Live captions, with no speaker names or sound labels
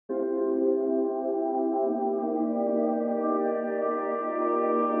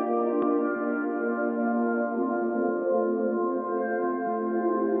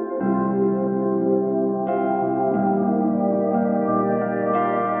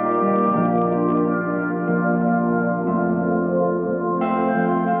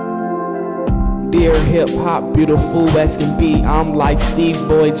Dear hip hop, beautiful as can be. I'm like Steve's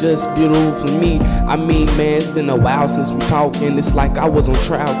boy, just beautiful for me. I mean, man, it's been a while since we talked, and it's like I was on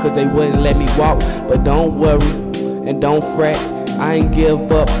trial cause they wouldn't let me walk. But don't worry and don't fret, I ain't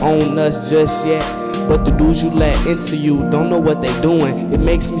give up on us just yet. But the dudes you let into you don't know what they doing. It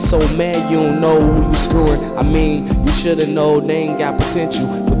makes me so mad you don't know who you screwing. I mean, you shoulda known they ain't got potential,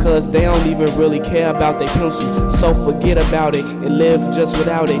 because they don't even really care about their pencils. So forget about it and live just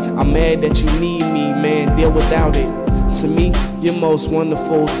without it. I'm mad that you need me, man, deal without it. To me, you're most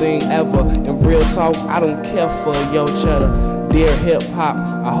wonderful thing ever. And real talk, I don't care for your cheddar. Dear hip hop,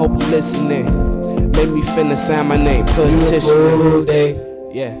 I hope you listening. Make me finna sign my name, put beautiful day,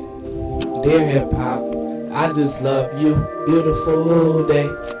 yeah. Dear hip hop, I just love you, beautiful day.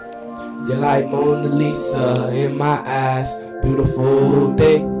 You're like Mona Lisa in my eyes, beautiful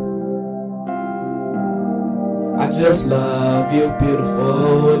day. I just love you,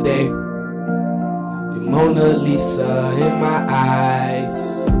 beautiful day. You're Mona Lisa in my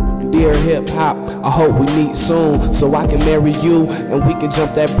eyes. Dear hip hop, I hope we meet soon, so I can marry you and we can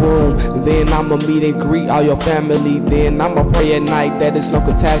jump that broom. And then I'ma meet and greet all your family. Then I'ma pray at night that it's no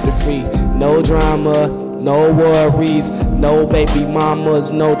catastrophe, no drama, no worries, no baby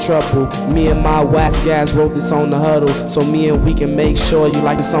mamas, no trouble. Me and my wise guys wrote this on the huddle, so me and we can make sure you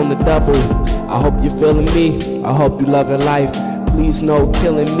like this on the double. I hope you're feeling me, I hope you loving life. Please no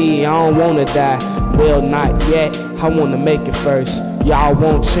killing me, I don't wanna die. Well, not yet, I wanna make it first. Y'all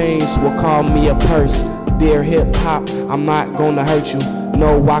won't change, will call me a purse. Dear hip hop, I'm not gonna hurt you.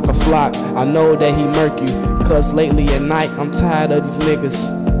 No Waka Flock, I know that he murk you. Cause lately at night, I'm tired of these niggas.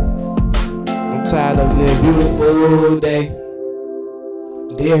 I'm tired of niggas. Beautiful day.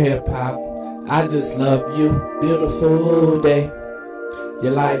 Dear hip hop, I just love you. Beautiful day.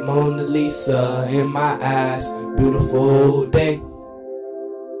 You're like Mona Lisa in my eyes. Beautiful day.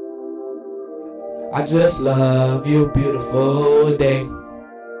 I just love you, beautiful day.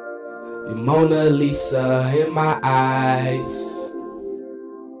 You're Mona Lisa in my eyes.